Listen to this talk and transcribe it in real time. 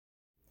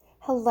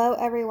Hello,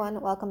 everyone.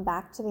 Welcome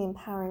back to the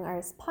Empowering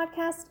Artist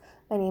Podcast.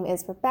 My name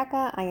is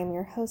Rebecca. I am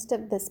your host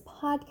of this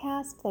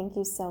podcast. Thank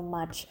you so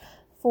much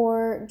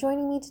for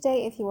joining me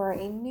today. If you are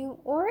a new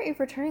or a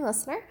returning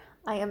listener,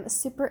 I am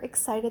super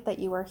excited that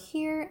you are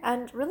here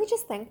and really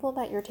just thankful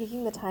that you're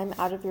taking the time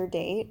out of your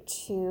day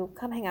to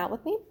come hang out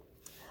with me.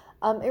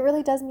 It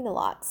really does mean a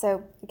lot.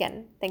 So,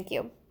 again, thank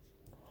you.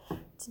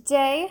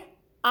 Today,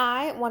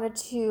 I wanted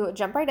to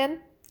jump right in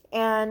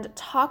and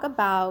talk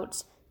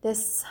about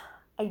this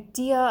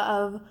idea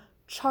of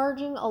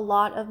charging a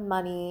lot of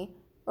money,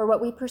 or what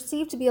we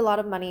perceive to be a lot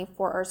of money,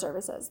 for our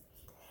services.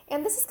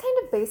 And this is kind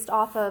of based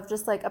off of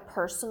just like a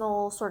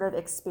personal sort of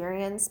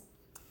experience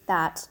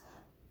that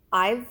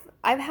I've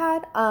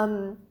had.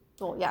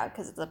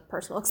 Because it's a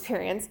personal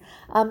experience.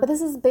 But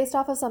this is based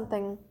off of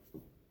something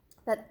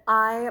that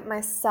I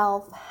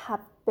myself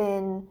have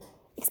been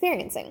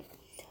experiencing.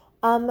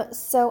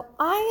 So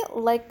I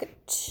like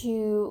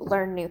to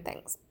learn new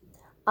things.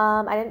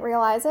 I didn't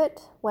realize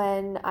it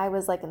when I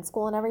was like in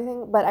school and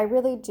everything, but I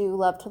really do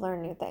love to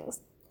learn new things.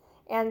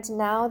 And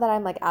now that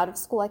I'm like out of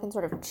school, I can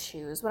sort of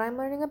choose what I'm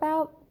learning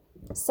about.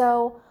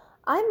 So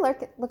I'm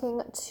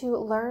looking to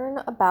learn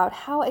about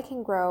how I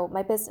can grow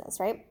my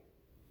business, right?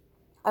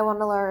 I want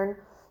to learn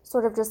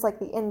sort of just like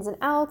the ins and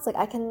outs. Like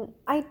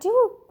I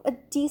do a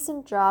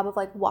decent job of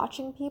like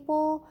watching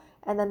people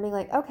and then being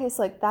like, okay,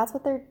 so like that's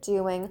what they're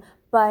doing.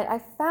 But I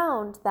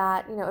found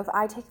that, if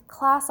I take a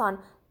class on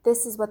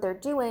this is what they're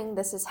doing,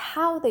 this is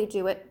how they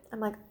do it,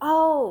 I'm like,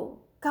 oh,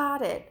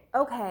 got it.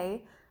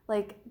 Okay.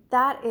 Like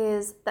that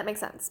makes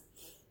sense.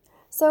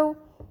 So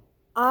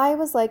I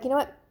was like, you know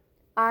what?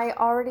 I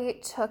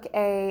took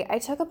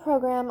a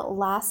program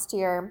last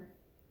year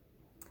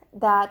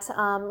that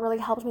really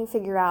helped me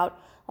figure out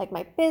like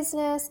my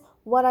business,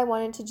 what I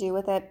wanted to do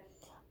with it,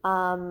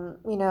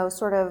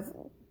 sort of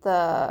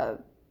the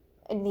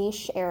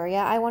niche area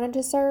I wanted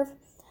to serve.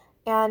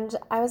 And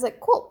I was like,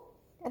 cool.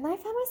 And then I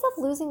found myself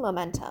losing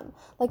momentum.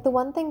 Like the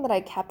one thing that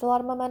I kept a lot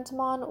of momentum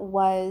on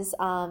was,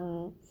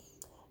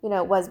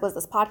 was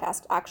this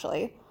podcast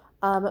actually.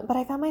 But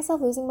I found myself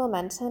losing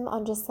momentum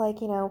on just like,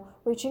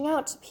 reaching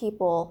out to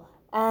people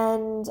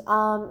and,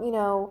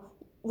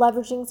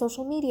 leveraging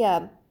social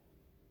media.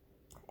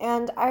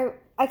 And I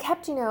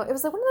kept, it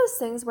was like one of those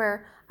things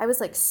where I was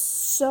like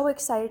so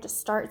excited to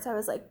start. So I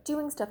was like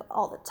doing stuff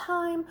all the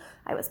time.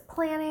 I was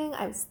planning,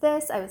 I was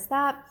this, I was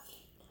that.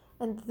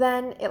 And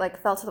then it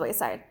like fell to the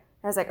wayside.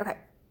 I was like, okay,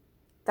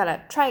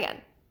 gotta try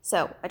again.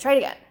 So I tried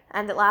again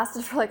and it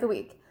lasted for like a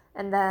week.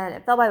 And then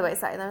it fell by the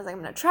wayside. And then I was like,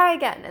 I'm gonna try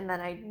again. And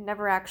then I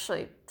never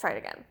actually tried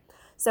again.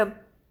 So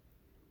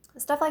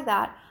stuff like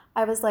that,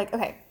 I was like,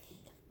 okay,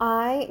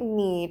 I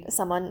need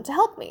someone to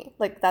help me.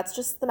 Like that's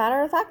just the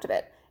matter of fact of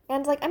it.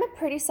 And like I'm a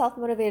pretty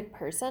self-motivated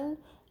person.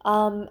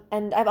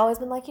 And I've always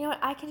been like, you know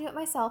what, I can do it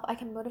myself. I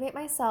can motivate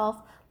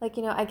myself. Like,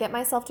 I get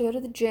myself to go to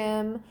the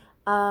gym.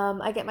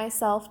 I get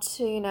myself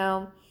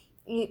to,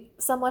 eat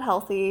somewhat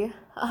healthy.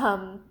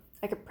 I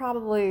could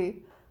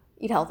probably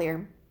eat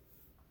healthier.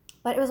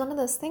 But it was one of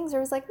those things where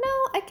I was like, no,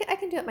 I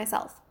can do it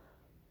myself.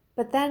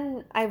 But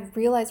then I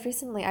realized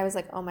recently, I was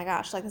like, oh my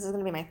gosh, like this is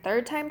going to be my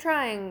third time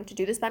trying to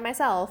do this by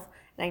myself.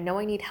 And I know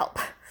I need help.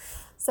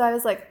 So I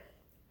was like,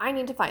 I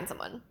need to find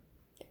someone.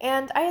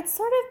 And I had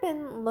sort of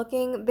been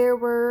looking, there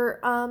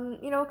were,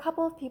 a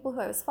couple of people who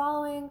I was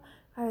following.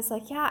 I was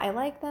like, yeah, I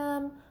like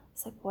them.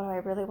 It's like, what do I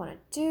really want to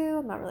do?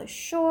 I'm not really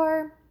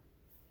sure.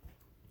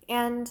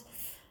 And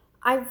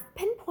I've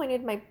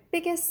pinpointed my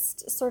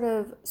biggest sort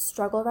of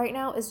struggle right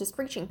now is just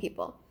reaching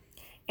people.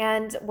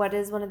 And what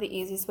is one of the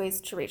easiest ways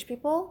to reach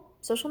people?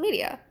 Social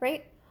media,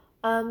 right?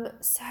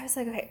 So I was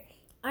like, okay,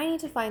 I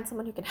need to find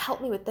someone who can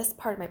help me with this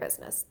part of my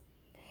business.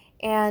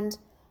 And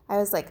I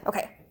was like,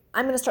 okay,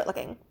 I'm going to start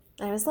looking.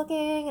 And I was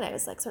looking and I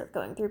was like sort of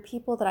going through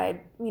people that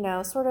I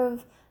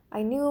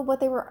knew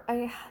what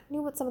I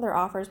knew what some of their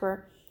offers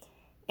were.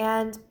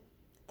 And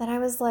then I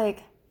was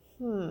like,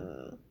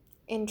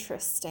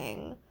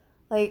 interesting.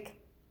 Like,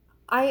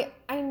 I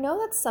know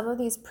that some of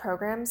these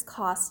programs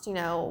cost,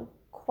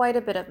 quite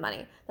a bit of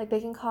money. Like they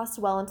can cost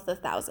well into the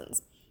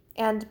thousands.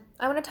 And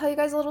I want to tell you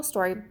guys a little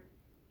story.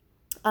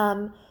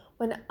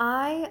 When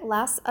I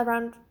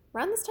around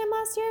this time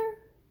last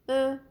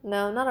year,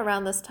 no, not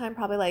around this time,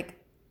 probably like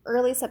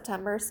early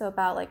September, so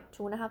about like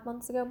 2.5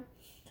 months ago.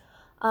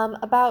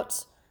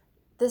 About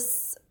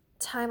this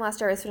time last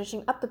year, I was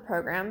finishing up the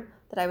program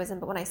that I was in,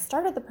 but when I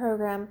started the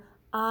program,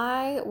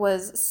 I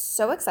was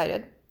so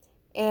excited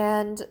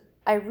and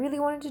I really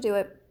wanted to do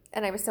it,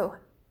 and I was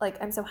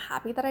I'm so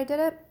happy that I did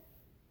it.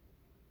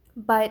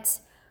 But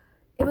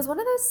it was one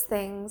of those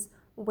things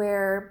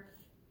where,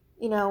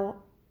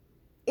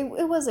 it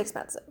was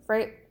expensive,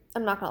 right?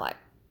 I'm not gonna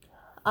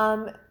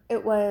lie.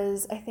 It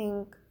was, I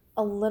think,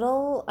 a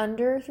little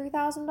under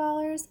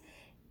 $3,000,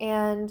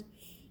 and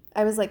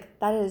I was like,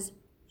 that is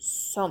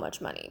so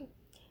much money.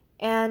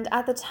 And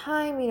at the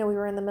time, we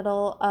were in the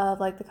middle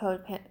of like the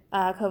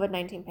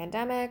COVID-19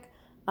 pandemic.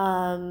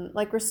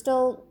 Like we're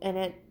still in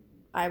it,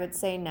 I would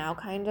say now,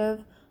 kind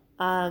of.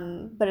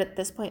 But at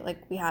this point,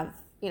 like we have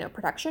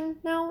production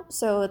now.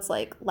 So it's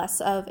like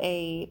less of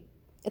a,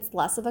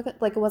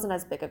 like it wasn't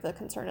as big of a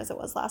concern as it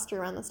was last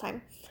year around this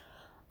time.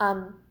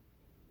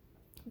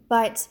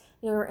 But,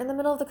 we're in the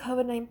middle of the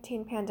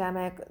COVID-19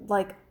 pandemic.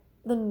 Like,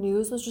 the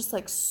news was just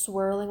like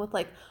swirling with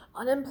like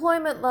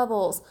unemployment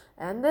levels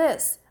and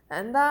this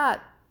and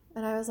that.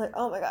 And I was like,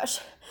 oh my gosh.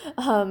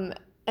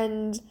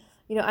 And,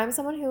 I'm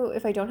someone who,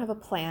 if I don't have a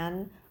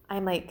plan,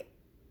 I'm like,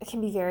 it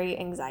can be very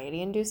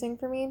anxiety inducing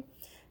for me.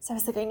 So I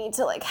was like, I need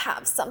to like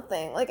have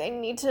something. Like, I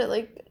need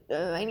to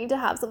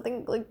have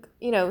something like,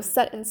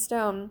 set in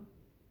stone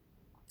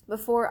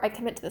before I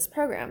commit to this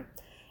program.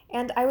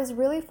 And I was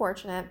really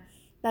fortunate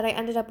that I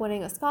ended up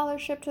winning a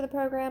scholarship to the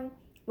program,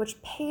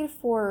 which paid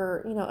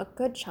for, a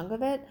good chunk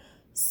of it.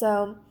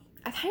 So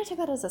I kind of took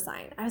that as a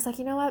sign. I was like,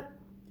 you know what?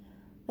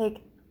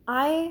 Like,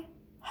 I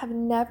have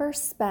never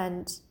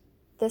spent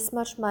this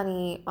much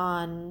money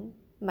on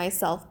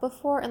myself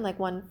before in like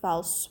one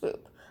fell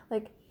swoop.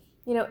 Like,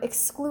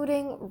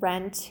 excluding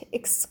rent,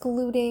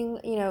 excluding,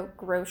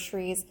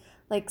 groceries,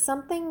 like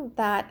something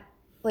that,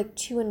 like,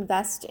 to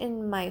invest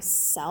in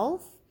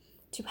myself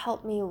to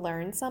help me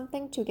learn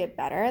something, to get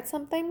better at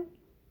something.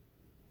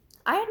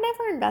 I had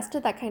never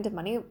invested that kind of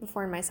money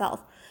before in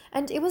myself.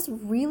 And it was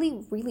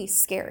really, really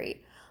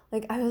scary.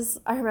 Like, I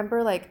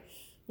remember like,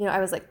 I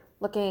was like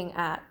looking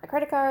at my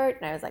credit card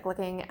and I was like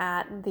looking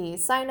at the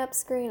sign up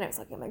screen. I was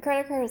looking at my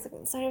credit card, I was looking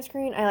at the sign up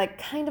screen. I like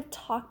kind of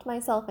talked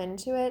myself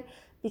into it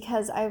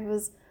because I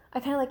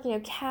kind of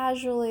like,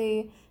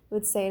 casually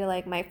would say to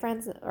like my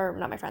friends, or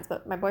not my friends,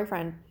 but my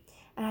boyfriend.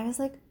 And I was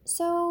like,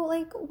 so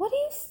like, what do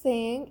you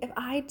think if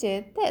I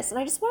did this? And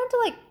I just wanted to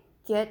like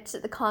get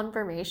the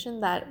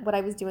confirmation that what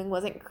I was doing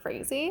wasn't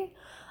crazy.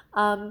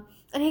 And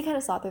he kind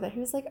of saw through that. He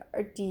was like,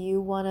 do you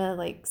want to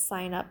like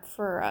sign up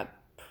for a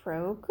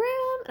program?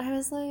 And I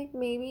was like,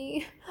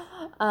 maybe.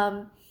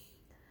 And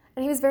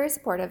he was very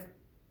supportive.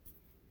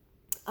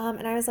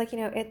 And I was like,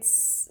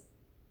 it's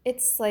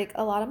like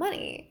a lot of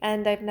money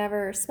and I've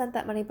never spent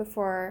that money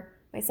before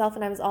myself.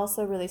 And I was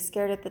also really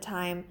scared at the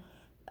time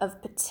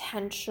of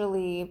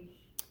potentially,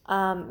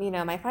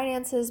 my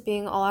finances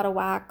being all out of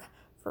whack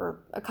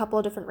for a couple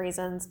of different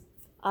reasons.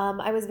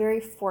 I was very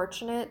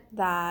fortunate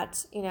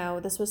that,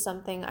 this was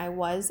something I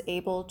was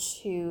able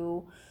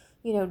to,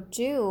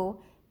 do.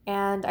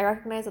 And I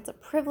recognize it's a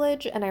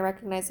privilege. And I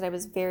recognize that I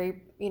was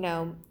very,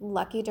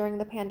 lucky during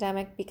the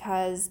pandemic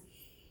because,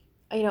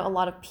 a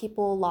lot of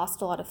people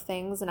lost a lot of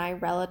things and I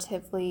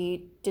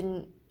relatively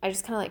didn't, I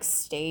just kind of like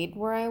stayed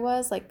where I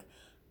was, like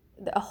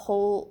a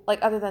whole, like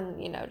other than,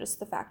 just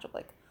the fact of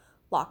like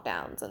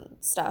lockdowns and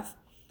stuff.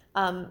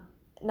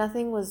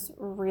 Nothing was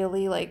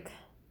really like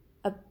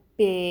a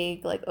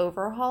big like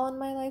overhaul in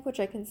my life, which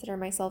I consider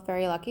myself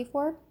very lucky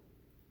for.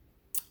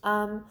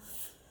 But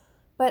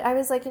I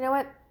was like, you know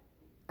what?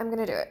 I'm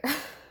going to do it.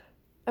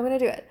 I'm going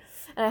to do it.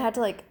 And I had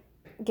to like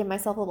give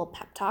myself a little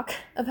pep talk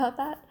about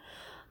that.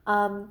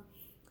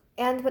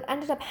 And what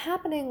ended up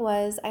happening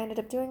was I ended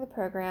up doing the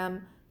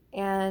program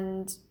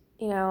and,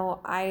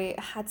 I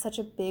had such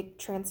a big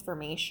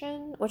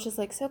transformation, which is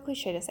like so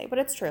cliche to say, but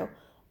it's true.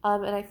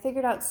 And I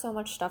figured out so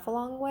much stuff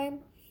along the way.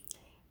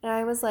 And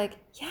I was like,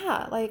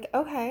 yeah, like,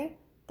 okay,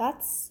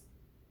 that's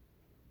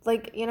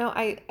like,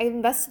 I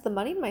invested the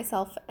money in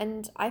myself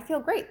and I feel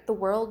great. The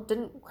world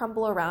didn't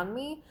crumble around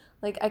me.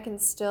 Like, I can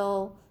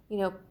still,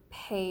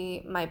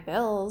 pay my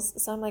bills.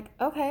 So I'm like,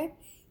 okay.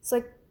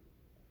 So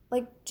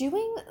like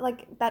doing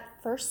like that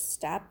first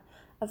step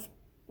of,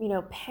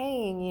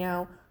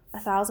 paying,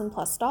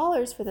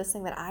 $1,000+ for this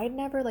thing that I'd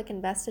never like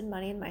invested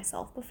money in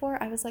myself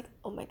before. I was like,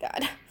 oh my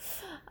God.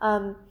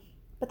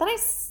 But then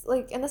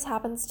and this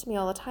happens to me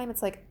all the time.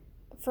 It's like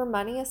for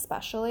money,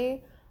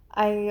 especially,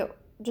 I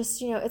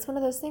just, it's one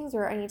of those things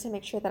where I need to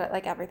make sure that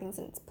like everything's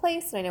in its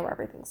place and I know where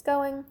everything's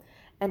going.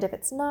 And if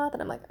it's not, then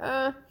I'm like,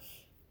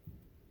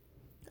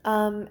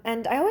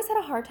 and I always had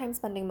a hard time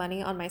spending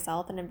money on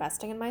myself and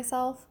investing in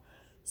myself.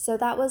 So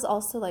that was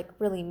also like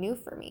really new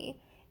for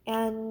me.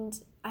 And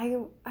I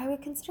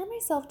would consider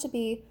myself to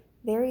be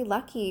very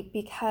lucky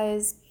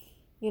because,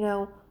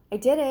 I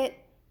did it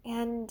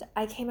and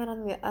I came out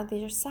on the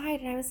other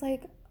side and I was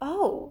like,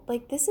 oh,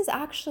 like this is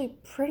actually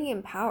pretty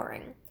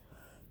empowering.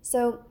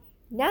 So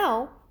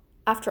now,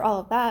 after all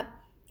of that,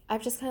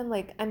 I've just kind of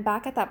like, I'm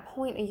back at that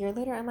point a year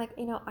later. I'm like,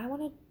 I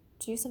want to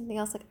do something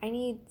else. Like, I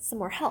need some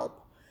more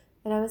help.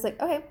 And I was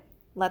like, okay,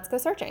 let's go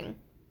searching.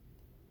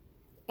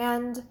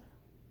 And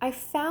I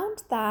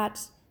found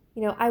that,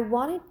 I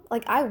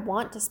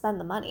want to spend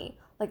the money.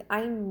 Like,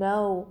 I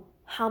know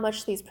how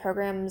much these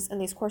programs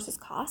and these courses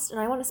cost, and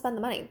I want to spend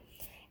the money.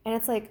 And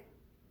it's like,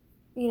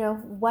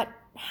 what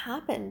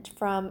happened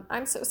from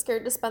I'm so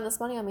scared to spend this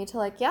money on me to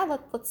like, yeah,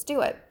 let's do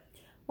it.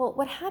 Well,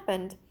 what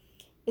happened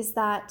is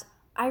that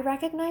I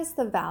recognized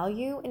the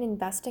value in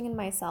investing in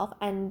myself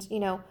and,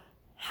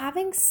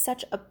 having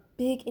such a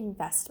big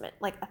investment,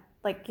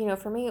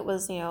 for me, it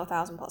was,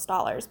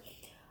 $1,000+.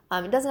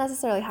 It doesn't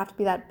necessarily have to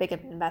be that big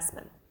of an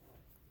investment.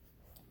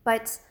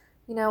 But,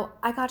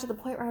 I got to the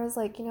point where I was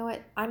like, you know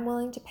what, I'm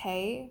willing to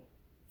pay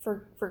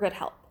for good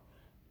help.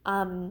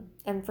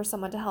 and for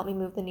someone to help me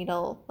move the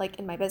needle like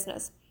in my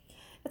business.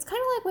 It's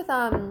kind of like with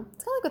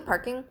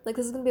parking. Like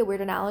this is gonna be a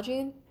weird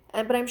analogy,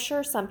 but I'm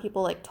sure some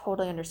people like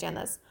totally understand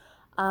this.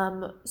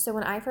 So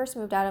when I first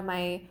moved out of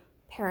my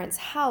parents'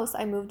 house,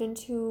 I moved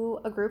into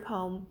a group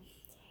home,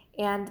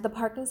 and the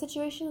parking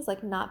situation is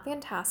like not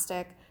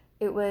fantastic.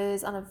 It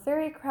was on a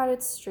very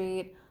crowded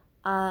street.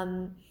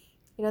 Um,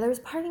 there was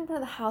parking in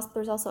front of the house, but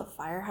there was also a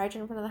fire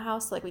hydrant in front of the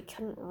house, so like we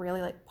couldn't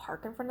really like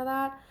park in front of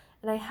that.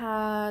 And I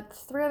had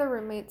 3 other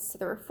roommates, so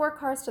there were 4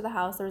 cars to the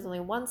house. There was only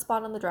one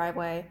spot on the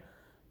driveway.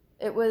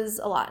 It was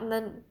a lot. And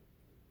then,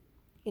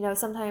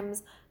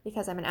 sometimes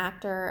because I'm an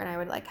actor and I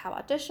would like have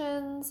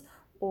auditions,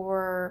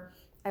 or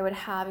I would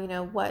have,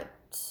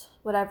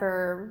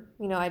 whatever,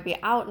 I'd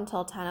be out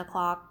until 10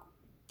 o'clock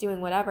doing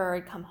whatever.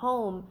 I'd come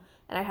home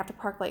and I'd have to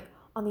park like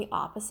on the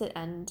opposite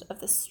end of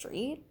the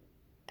street.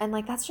 And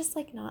like that's just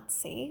like not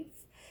safe.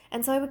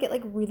 And so I would get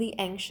like really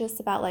anxious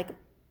about like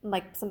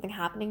something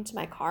happening to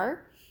my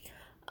car.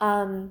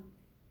 And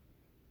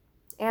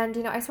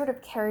I sort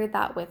of carried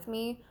that with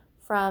me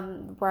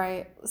from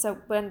so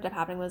what ended up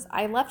happening was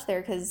I left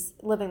there because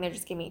living there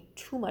just gave me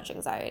too much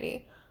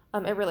anxiety.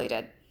 It really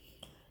did.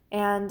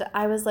 And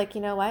I was like,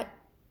 you know what?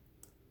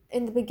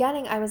 In the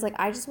beginning, I was like,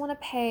 I just want to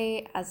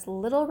pay as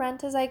little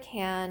rent as I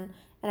can.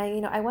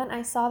 And I went and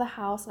I saw the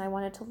house and I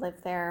wanted to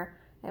live there.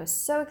 I was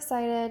so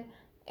excited.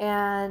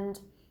 And,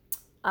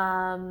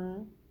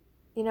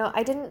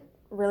 I didn't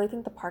really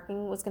think the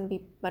parking was going to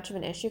be much of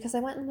an issue because I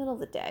went in the middle of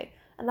the day.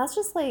 And that's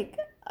just like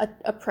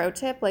a pro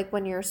tip, like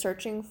when you're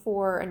searching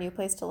for a new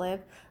place to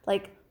live,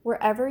 like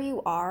wherever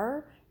you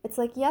are, it's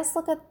like, yes,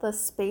 look at the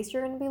space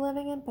you're going to be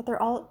living in,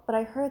 but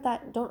I heard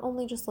that don't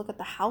only just look at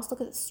the house,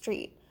 look at the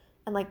street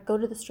and like go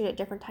to the street at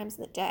different times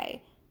in the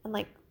day. And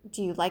like,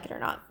 do you like it or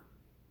not?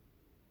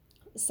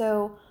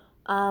 So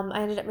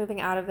I ended up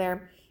moving out of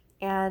there,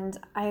 and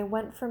I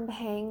went from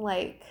paying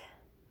like,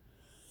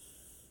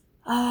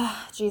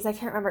 I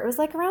can't remember. It was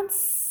like around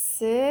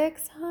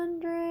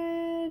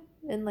 $630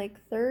 in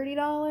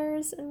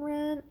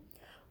rent,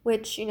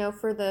 which,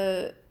 for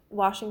the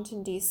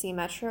Washington, D.C.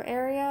 metro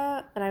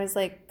area, and I was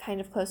like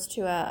kind of close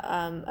to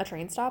a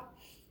train stop,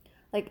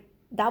 like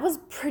that was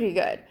pretty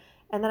good.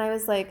 And then I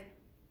was like,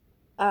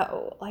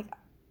 oh, like,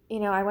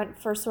 I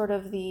went for sort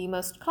of the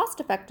most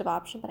cost-effective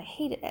option, but I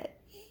hated it.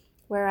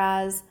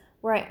 Whereas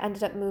where I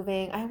ended up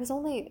moving, I was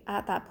only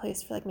at that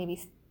place for like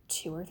maybe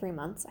 2 or 3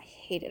 months. I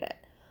hated it.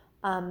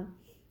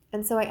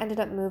 And so I ended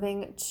up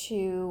moving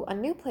to a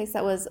new place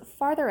that was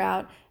farther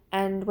out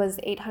and was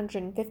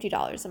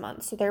 $850 a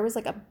month. So there was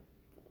like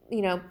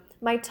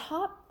my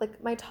top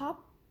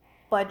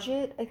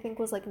budget, I think,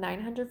 was like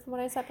 $900 from what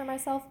I set for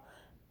myself.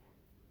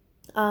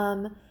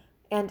 And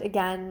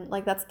again,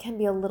 like that can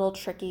be a little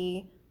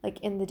tricky, like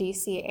in the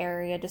DC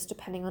area, just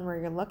depending on where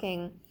you're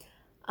looking.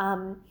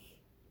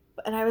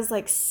 And I was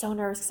like so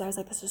nervous because I was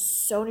like, this is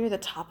so near the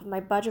top of my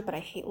budget, but I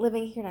hate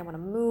living here and I want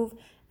to move.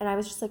 And I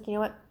was just like, you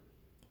know what?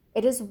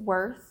 It is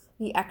worth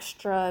the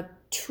extra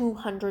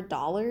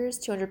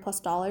 $200 plus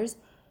dollars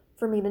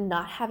for me to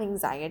not have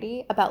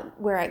anxiety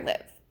about where I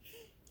live.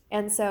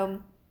 And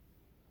so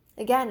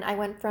again, I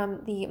went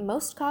from the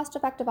most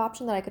cost-effective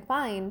option that I could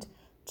find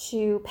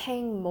to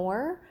paying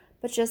more,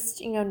 but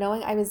just,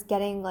 knowing I was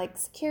getting like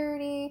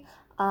security,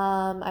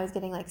 I was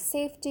getting like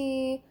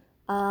safety,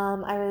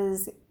 I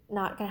was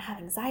not gonna have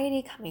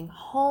anxiety coming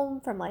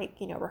home from like,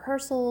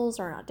 rehearsals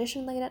or an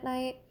audition late at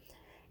night.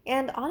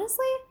 And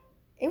honestly,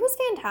 it was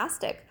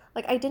fantastic.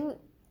 Like I didn't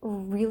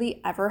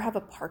really ever have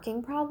a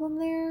parking problem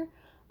there.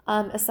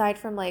 Aside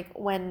from like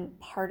when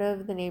part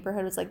of the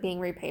neighborhood was like being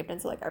repaved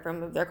and so like everyone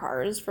moved their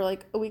cars for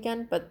like a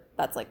weekend, but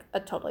that's like a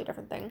totally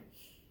different thing.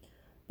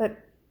 But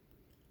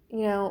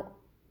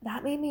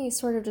that made me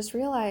sort of just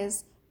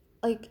realize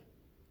like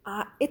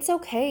it's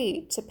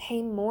okay to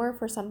pay more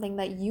for something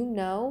that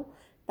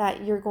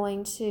that you're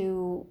going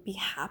to be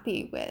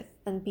happy with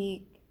and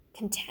be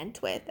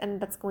content with, and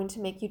that's going to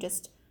make you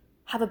just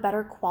have a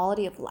better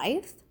quality of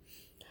life.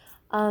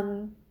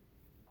 And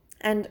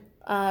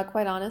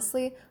quite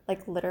honestly,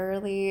 like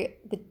literally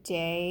the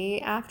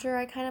day after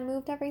I kind of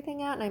moved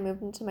everything out and I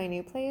moved into my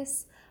new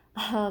place,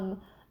 I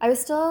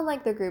was still in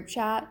like the group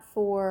chat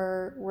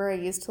for where I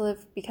used to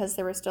live because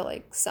there were still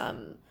like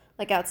some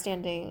like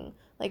outstanding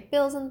like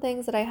bills and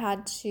things that I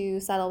had to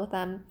settle with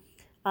them.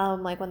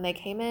 Like when they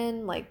came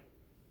in, like,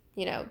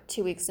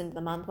 2 weeks into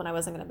the month when I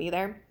wasn't going to be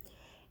there.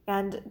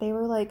 And they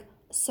were like,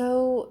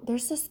 so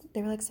there's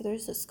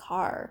this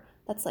car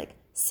that's like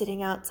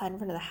sitting outside in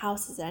front of the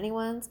house. Is it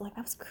anyone's? I'm like,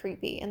 that was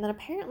creepy. And then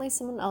apparently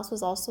someone else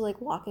was also like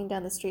walking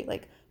down the street,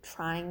 like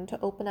trying to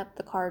open up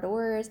the car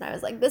doors. And I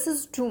was like, this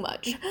is too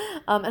much.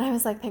 And I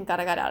was like, thank God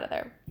I got out of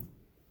there.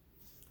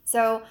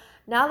 So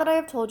now that I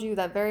have told you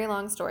that very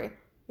long story,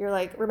 you're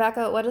like,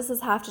 Rebecca, what does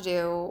this have to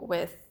do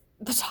with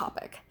the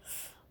topic?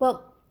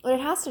 Well, what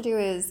it has to do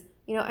is,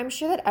 I'm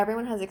sure that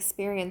everyone has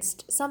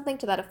experienced something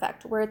to that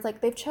effect, where it's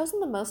like they've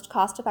chosen the most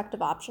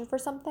cost-effective option for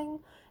something,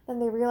 then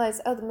they realize,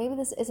 oh, maybe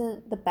this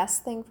isn't the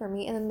best thing for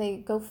me, and then they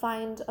go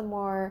find a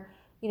more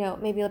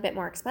maybe a bit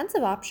more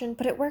expensive option,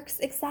 but it works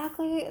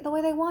exactly the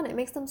way they want it. It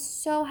makes them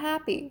so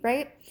happy,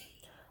 right?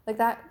 Like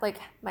that, like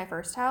my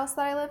first house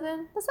that I lived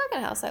in, the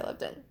second house I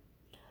lived in.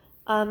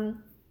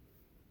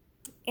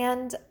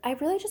 And I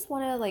really just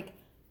want to like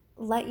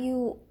let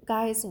you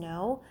guys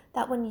know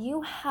that when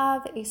you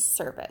have a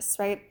service,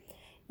 right?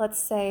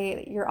 Let's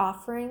say you're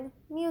offering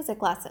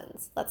music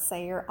lessons. Let's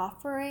say you're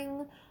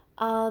offering,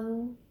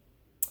 I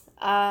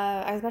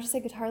was about to say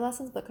guitar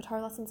lessons, but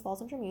guitar lessons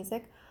falls under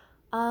music.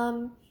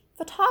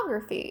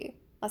 Photography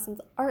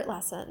lessons, art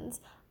lessons.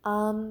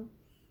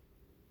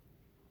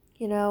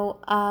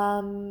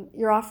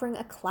 You're offering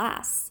a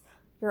class.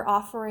 You're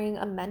offering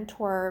a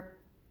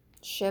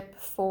mentorship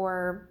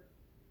for,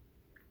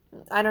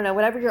 I don't know,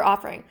 whatever you're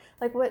offering.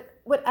 Like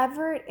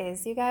whatever it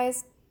is, you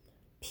guys,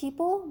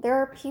 there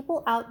are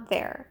people out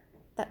there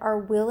that are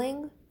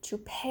willing to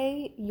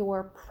pay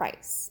your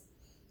price.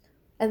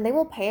 And they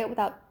will pay it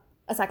without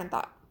a second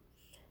thought.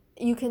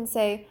 You can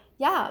say,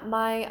 yeah,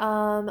 my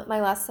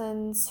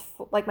lessons,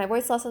 like my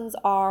voice lessons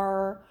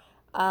are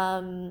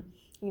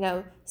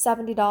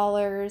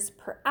 $70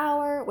 per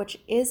hour, which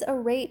is a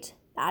rate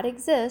that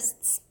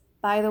exists,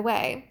 by the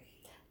way.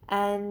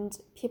 And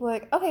people are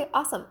like, okay,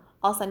 awesome.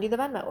 I'll send you the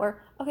Venmo.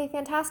 Or, okay,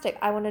 fantastic.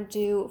 I want to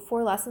do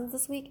 4 lessons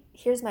this week.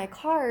 Here's my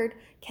card.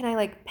 Can I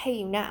like pay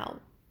you now?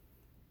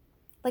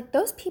 Like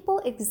those people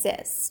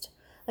exist.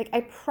 Like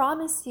I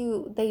promise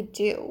you they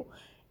do.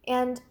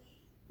 And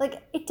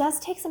like it does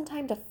take some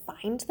time to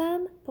find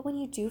them, but when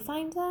you do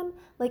find them,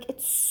 like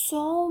it's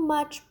so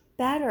much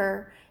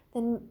better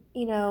than,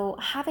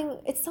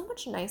 it's so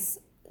much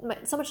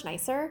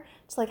nicer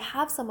to like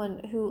have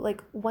someone who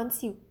like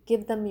once you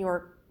give them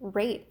your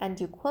rate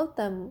and you quote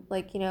them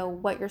like,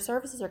 what your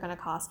services are going to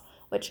cost,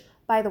 which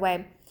by the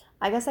way,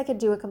 I guess I could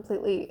do a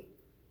completely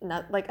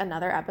like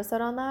another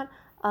episode on that.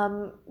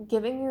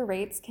 Giving your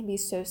rates can be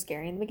so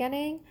scary in the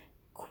beginning.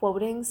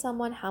 Quoting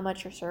someone how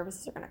much your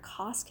services are going to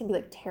cost can be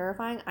like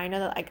terrifying. I know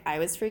that like I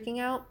was freaking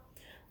out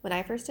when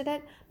I first did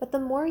it, but the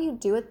more you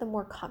do it, the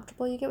more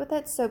comfortable you get with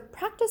it. So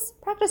practice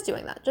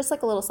doing that, just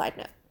like a little side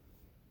note.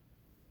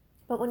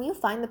 But when you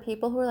find the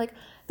people who are like,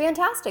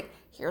 fantastic,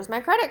 here's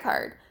my credit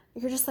card,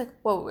 you're just like,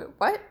 whoa, wait,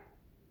 what?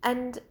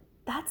 And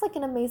that's like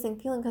an amazing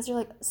feeling because you're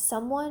like,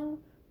 someone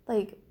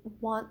like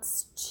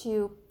wants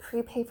to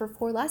prepay for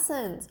 4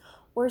 lessons,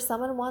 or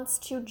someone wants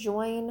to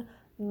join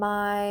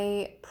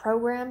my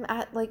program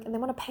at like, and they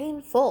want to pay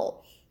in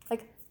full.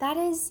 Like that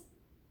is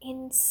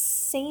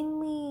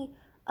insanely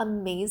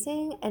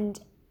amazing and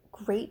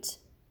great.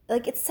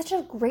 Like it's such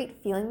a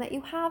great feeling that you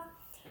have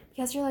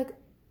because you're like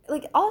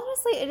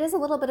honestly, it is a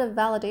little bit of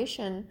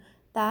validation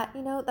that,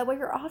 that what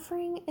you're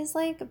offering is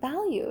like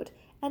valued,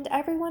 and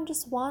everyone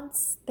just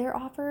wants their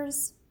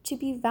offers to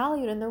be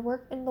valued and their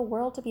work in the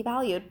world to be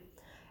valued.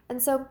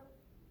 And so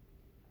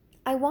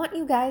I want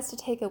you guys to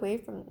take away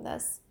from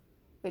this.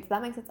 Wait, does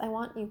that make sense? I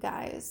want you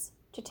guys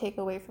to take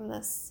away from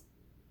this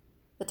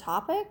the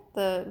topic,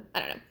 I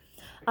don't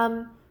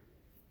know.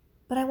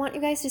 But I want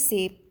you guys to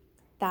see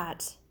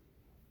that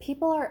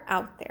people are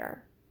out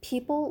there.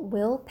 People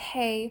will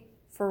pay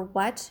for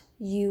what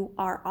you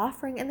are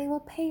offering, and they will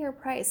pay your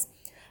price.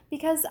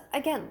 Because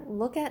again,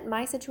 look at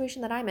my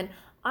situation that I'm in.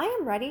 I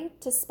am ready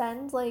to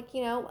spend like,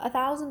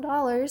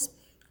 $1,000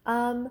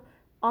 on,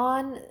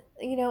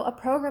 a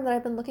program that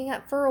I've been looking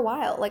at for a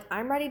while. Like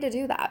I'm ready to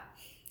do that.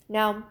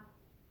 Now,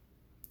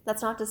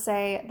 that's not to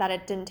say that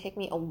it didn't take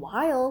me a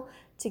while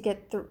to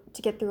get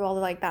through all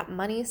the like that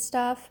money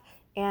stuff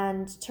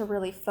and to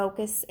really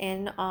focus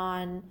in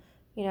on,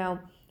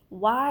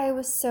 why I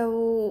was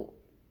so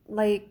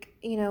like,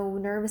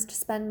 nervous to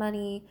spend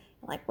money,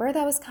 like where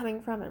that was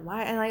coming from and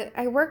why. And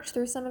I worked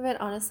through some of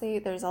it. Honestly,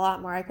 there's a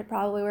lot more I could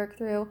probably work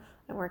through.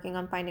 I'm working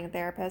on finding a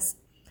therapist.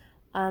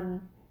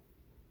 But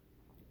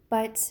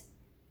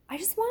I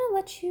just want to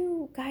let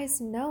you guys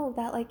know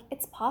that like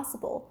it's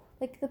possible.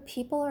 Like the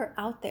people are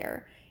out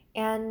there,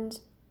 and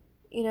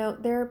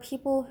there are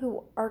people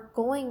who are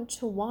going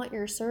to want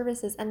your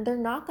services, and they're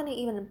not going to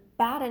even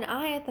bat an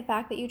eye at the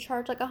fact that you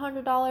charge like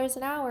 $100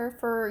 an hour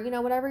for,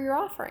 whatever you're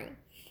offering.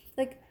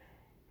 Like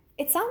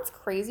it sounds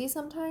crazy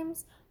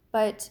sometimes,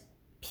 but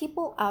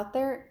people out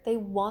there, they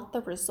want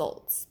the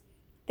results.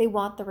 They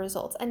want the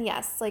results. And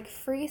yes, like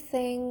free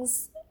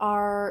things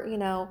are,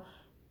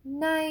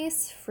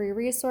 nice, free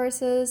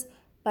resources,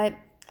 but,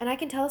 and I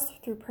can tell this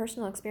through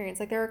personal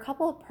experience, like there are a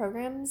couple of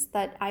programs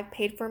that I've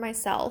paid for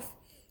myself,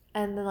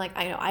 and then like,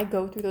 I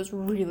go through those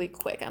really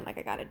quick. I'm like,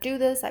 I gotta do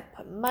this, I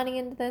put money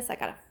into this, I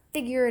gotta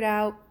figure it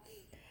out.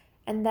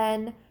 And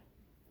then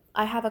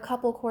I have a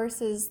couple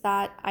courses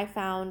that I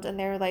found, and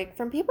they're like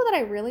from people that I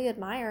really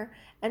admire,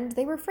 and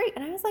they were free.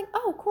 And I was like,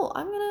 oh, cool,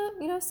 I'm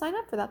gonna, sign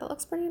up for that. That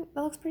looks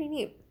pretty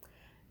neat.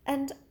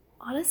 And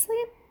honestly,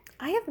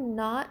 I have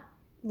not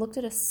looked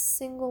at a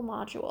single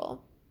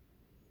module.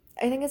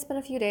 I think it's been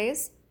a few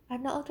days.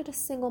 I've not looked at a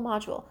single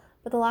module.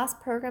 But the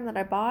last program that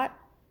I bought,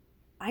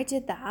 I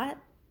did that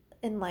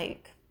in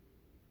like,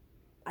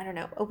 I don't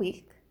know, a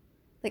week.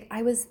 Like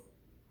I was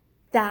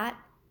that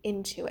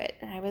into it.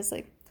 And I was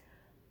like,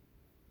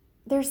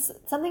 there's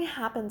something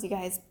happens, you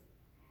guys,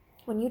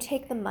 when you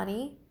take the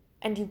money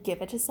and you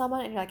give it to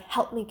someone and you're like,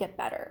 help me get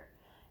better.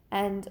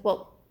 And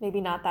well,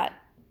 maybe not that,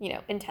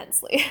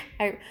 intensely.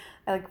 I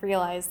like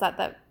realized that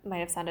that might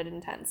have sounded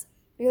intense.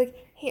 You're like,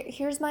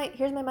 here's my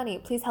money.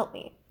 Please help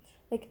me.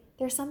 Like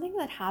there's something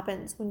that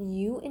happens when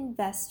you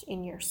invest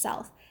in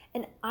yourself.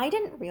 And I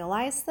didn't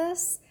realize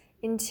this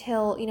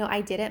until,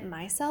 I did it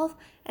myself.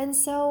 And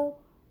so,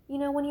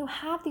 when you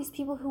have these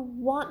people who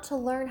want to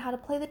learn how to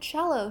play the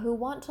cello, who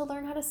want to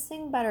learn how to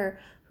sing better,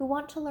 who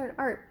want to learn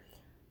art,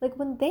 like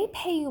when they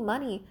pay you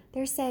money,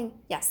 they're saying,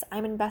 yes,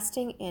 I'm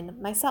investing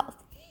in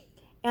myself.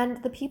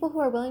 And the people who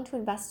are willing to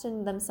invest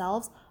in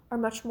themselves are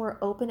much more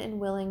open and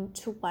willing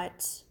to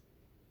what's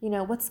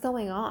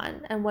going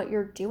on and what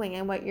you're doing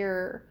and what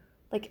you're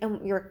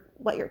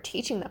what you're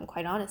teaching them,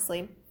 quite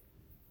honestly.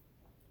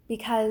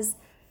 Because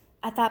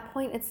at that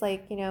point, it's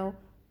like,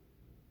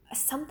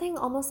 something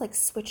almost like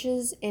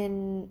switches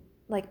in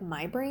like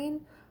my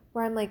brain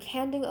where I'm like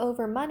handing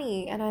over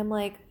money and I'm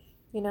like,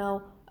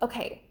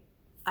 okay,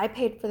 I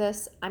paid for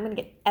this. I'm going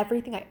to get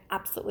everything I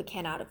absolutely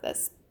can out of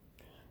this.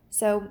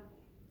 So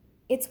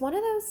it's one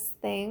of those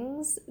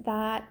things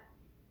that,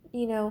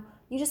 you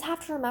just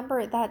have to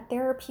remember that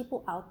there are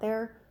people out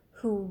there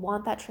who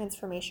want that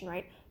transformation,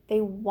 right? They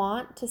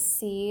want to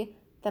see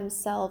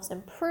themselves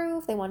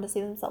improve. They want to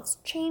see themselves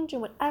change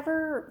in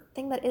whatever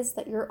thing that is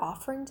that you're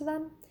offering to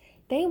them.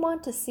 They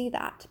want to see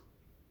that.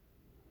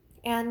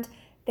 And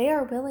they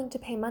are willing to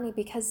pay money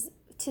because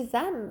to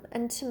them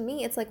and to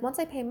me, it's like once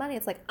I pay money,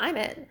 it's like I'm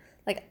in.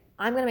 Like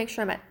I'm going to make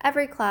sure I'm at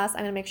every class. I'm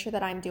going to make sure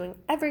that I'm doing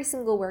every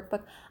single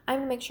workbook. I'm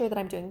going to make sure that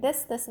I'm doing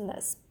this, this, and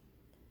this.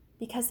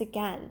 Because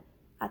again,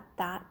 at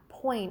that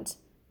point,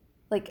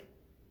 like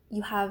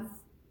you have,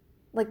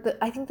 like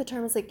I think the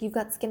term is like you've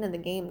got skin in the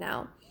game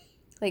now.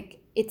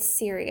 Like it's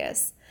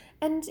serious.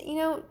 And,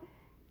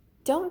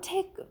 don't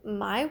take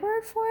my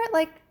word for it.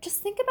 Like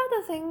just think about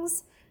the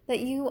things that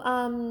you've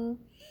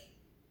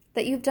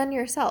done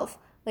yourself.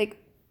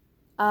 Like,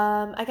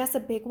 I guess a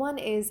big one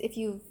is if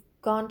you've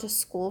gone to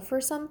school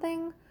for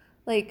something,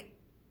 like,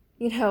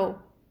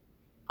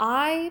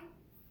 I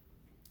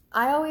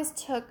always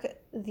took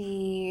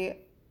the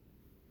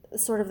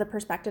sort of the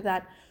perspective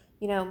that,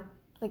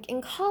 like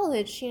in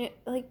college,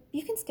 like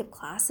you can skip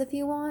class if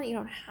you want. You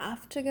don't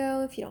have to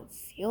go if you don't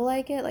feel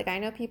like it. Like I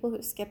know people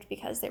who skipped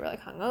because they were like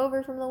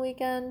hungover from the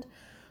weekend.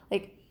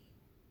 Like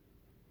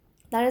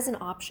that is an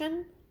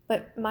option.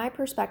 But my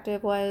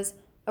perspective was,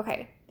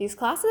 okay, these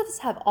classes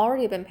have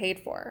already been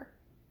paid for.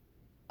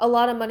 A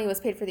lot of money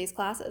was paid for these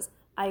classes.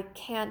 I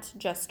can't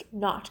just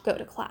not go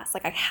to class.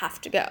 Like I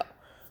have to go.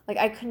 Like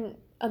I couldn't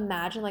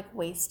imagine like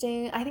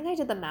wasting. I think I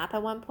did the math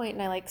at one point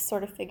and I like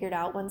sort of figured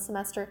out one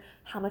semester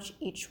how much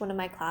each one of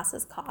my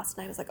classes cost.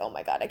 And I was like, oh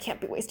my God, I can't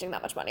be wasting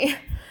that much money.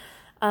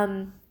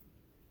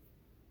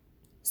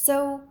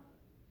 So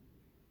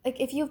like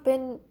if you've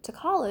been to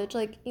college,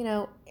 like,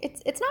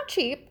 it's not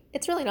cheap.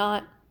 It's really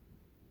not.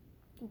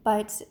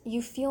 But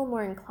you feel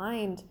more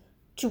inclined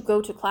to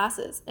go to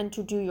classes and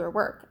to do your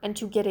work and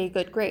to get a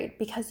good grade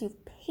because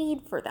you've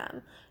paid for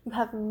them. You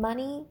have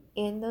money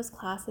in those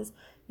classes.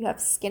 You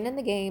have skin in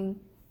the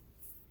game.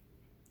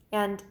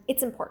 And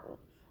it's important.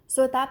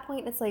 So at that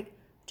point, it's like,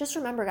 just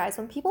remember, guys,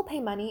 when people pay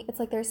money, it's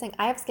like they're saying,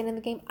 I have skin in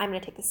the game. I'm going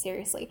to take this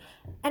seriously.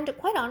 And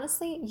quite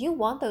honestly, you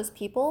want those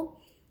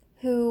people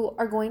who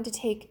are going to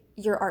take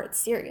your art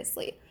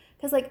seriously.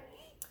 Because like,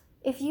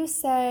 if you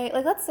say,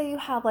 like, let's say you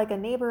have like a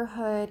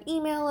neighborhood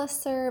email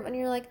listserv and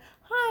you're like,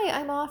 hi,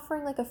 I'm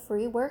offering like a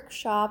free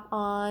workshop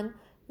on,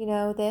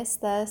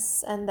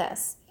 this, and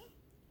this.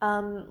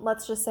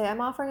 Let's just say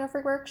I'm offering a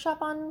free workshop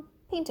on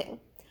painting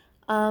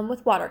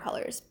with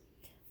watercolors.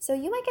 So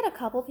you might get a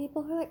couple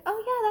people who are like,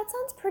 oh yeah, that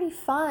sounds pretty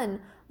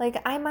fun.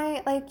 Like I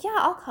might like, yeah,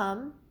 I'll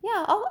come.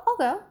 Yeah, I'll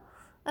go.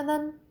 And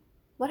then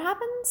what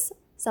happens?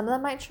 Some of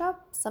them might show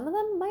up, some of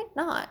them might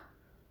not.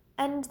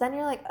 And then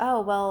you're like,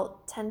 oh,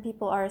 well, 10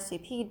 people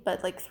RSVP'd,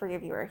 but like 3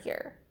 of you are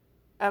here.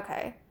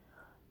 Okay.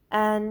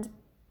 And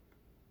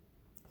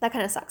that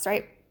kind of sucks,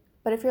 right?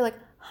 But if you're like,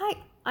 hi,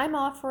 I'm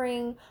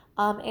offering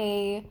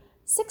a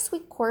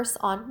 6-week course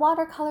on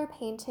watercolor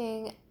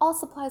painting. All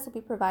supplies will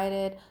be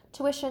provided.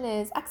 Tuition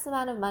is X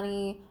amount of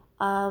money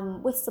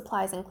with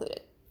supplies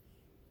included.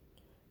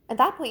 At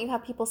that point, you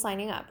have people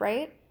signing up,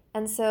 right?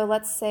 And so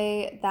let's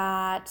say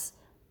that,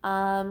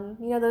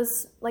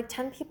 those like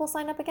 10 people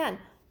sign up again.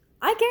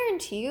 I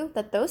guarantee you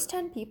that those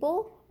 10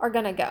 people are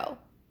going to go.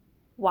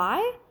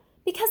 Why?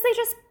 Because they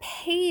just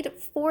paid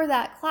for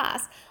that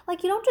class.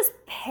 Like, you don't just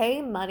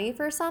pay money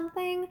for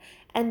something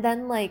and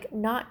then, like,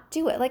 not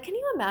do it. Like, can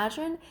you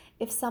imagine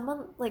if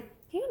someone, like,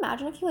 can you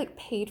imagine if you, like,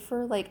 paid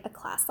for, like, a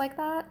class like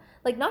that?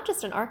 Like, not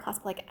just an art class,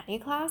 but, like, any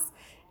class,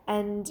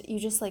 and you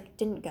just, like,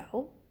 didn't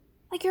go?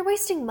 Like, you're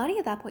wasting money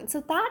at that point.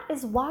 So that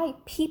is why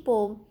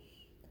people,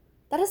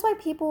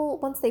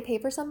 once they pay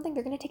for something,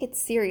 they're going to take it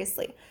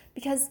seriously.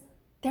 Because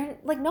they're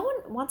like, no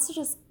one wants to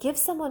just give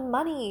someone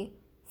money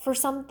for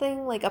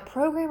something like a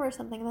program or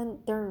something and then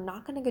they're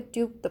not going to go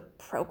do the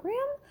program.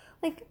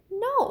 Like,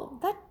 no,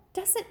 that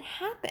doesn't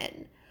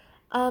happen.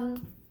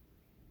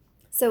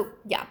 So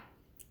yeah,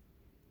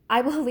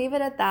 I will leave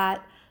it at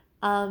that.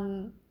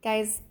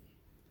 Guys,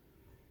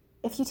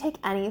 if you take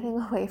anything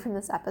away from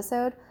this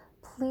episode,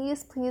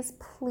 please, please,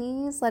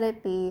 please let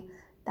it be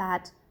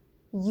that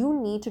you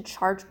need to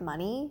charge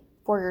money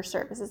for your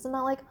services. It's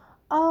not like,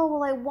 oh,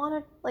 well, I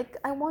want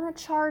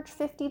to charge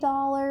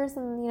 $50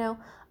 and,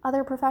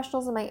 other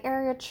professionals in my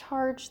area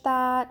charge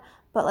that,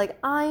 but like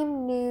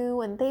I'm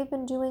new and they've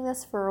been doing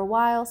this for a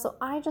while, so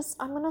I'm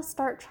going to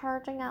start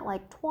charging at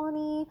like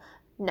 20.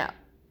 No.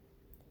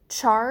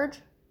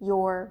 Charge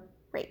your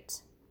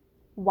rate.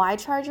 Why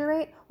charge your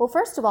rate? Well,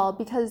 first of all,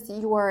 because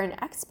you are an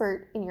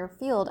expert in your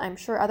field. I'm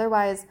sure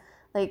otherwise,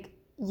 like,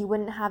 you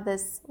wouldn't have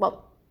this.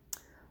 Well,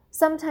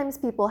 sometimes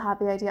people have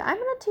the idea, I'm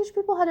going to teach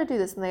people how to do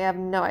this, and they have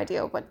no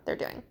idea what they're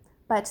doing.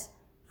 But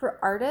for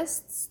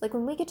artists, like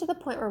when we get to the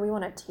point where we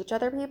want to teach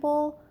other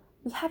people,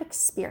 we have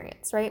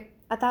experience, right?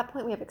 At that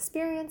point, we have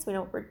experience. We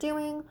know what we're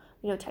doing.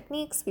 We know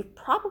techniques.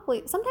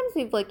 Sometimes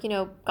we've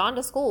gone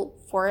to school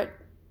for it,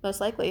 most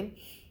likely.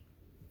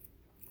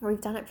 Or we've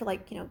done it for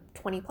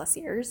 20 plus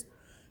years.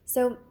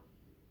 So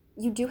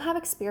you do have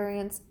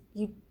experience.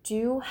 You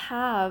do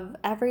have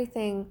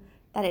everything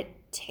that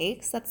it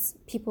takes. That's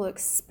people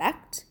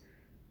expect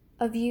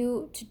of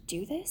you to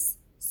do this.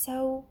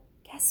 So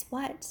guess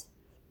what?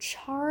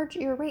 Charge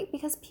your rate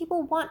because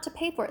people want to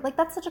pay for it. Like,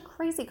 that's such a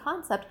crazy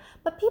concept,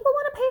 but people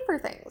want to pay for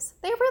things.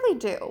 They really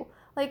do.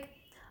 Like,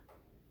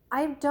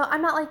 I'm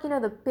not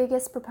the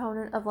biggest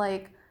proponent of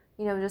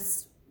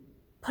just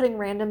putting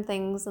random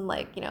things in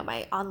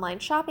my online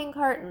shopping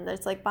cart and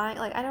it's buying,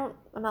 I'm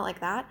not like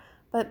that,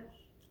 but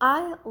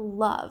I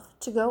love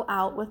to go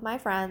out with my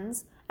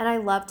friends and I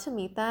love to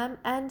meet them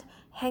and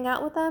hang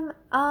out with them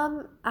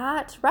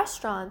at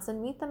restaurants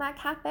and meet them at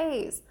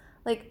cafes.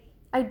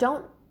 I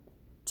don't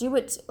do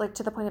it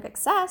to the point of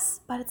excess,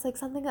 but it's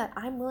something that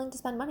I'm willing to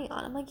spend money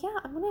on. I'm yeah,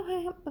 I'm gonna go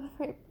hang out with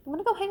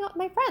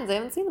my friends. I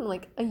haven't seen them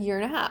in a year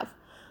and a half.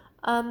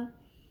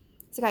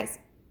 So guys,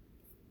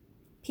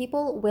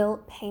 people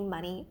will pay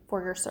money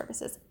for your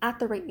services at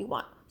the rate you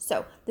want.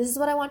 So this is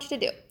what I want you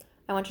to do.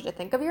 I want you to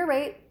think of your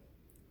rate.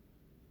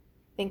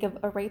 Think of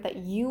a rate that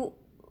you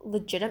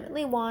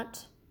legitimately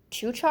want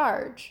to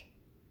charge.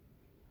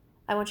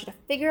 I want you to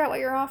figure out what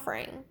you're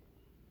offering.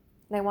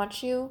 And I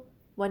want you,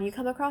 when you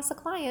come across a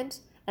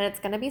client, and it's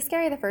going to be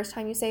scary the first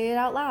time you say it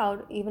out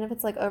loud, even if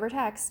it's over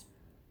text,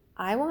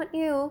 I want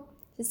you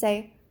to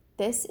say,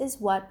 this is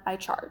what I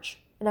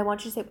charge. And I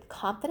want you to say it with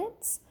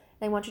confidence.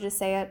 And I want you to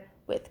say it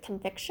with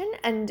conviction.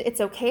 And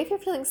it's okay if you're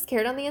feeling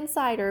scared on the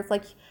inside, or if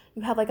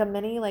you have a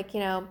mini,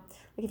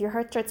 if your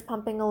heart starts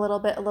pumping a little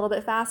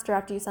bit faster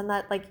after you send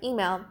that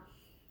email,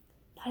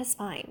 that is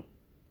fine.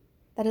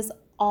 That is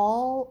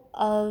all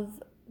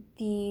of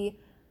the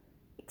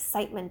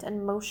excitement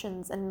and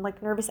emotions and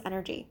nervous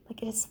energy.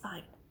 It is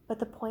fine. But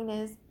the point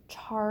is,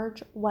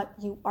 charge what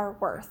you are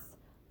worth.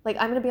 I'm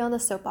going to be on the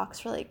soapbox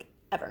for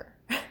ever.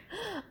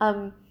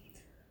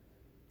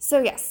 So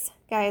yes,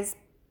 guys,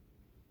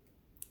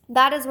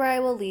 that is where I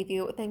will leave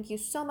you. Thank you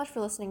so much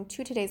for listening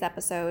to today's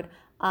episode.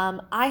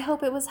 I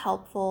hope it was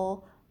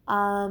helpful.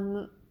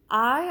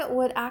 I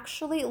would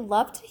actually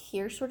love to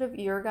hear sort of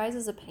your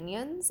guys'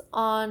 opinions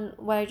on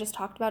what I just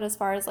talked about, as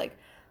far as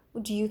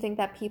do you think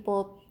that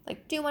people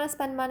do want to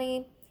spend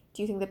money?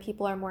 Do you think that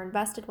people are more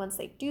invested once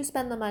they do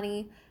spend the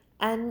money?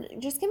 And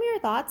just give me your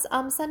thoughts.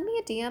 Send me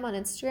a DM on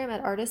Instagram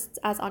at Artists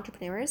as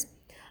Entrepreneurs.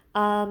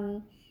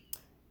 And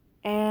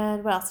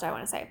what else do I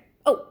want to say?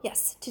 Oh,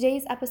 yes.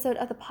 Today's episode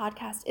of the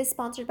podcast is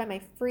sponsored by my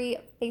free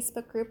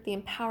Facebook group, the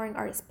Empowering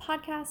Artist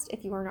Podcast.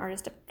 If you are an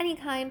artist of any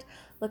kind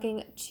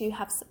looking to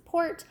have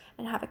support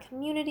and have a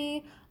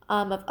community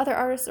of other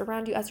artists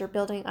around you as you're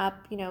building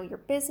up, your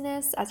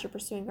business, as you're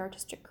pursuing your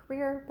artistic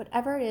career,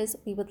 whatever it is,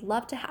 we would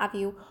love to have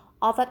you.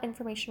 All that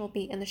information will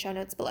be in the show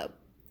notes below.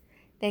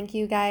 Thank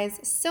you guys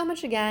so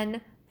much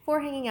again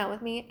for hanging out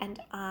with me, and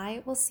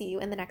I will see you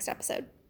in the next episode.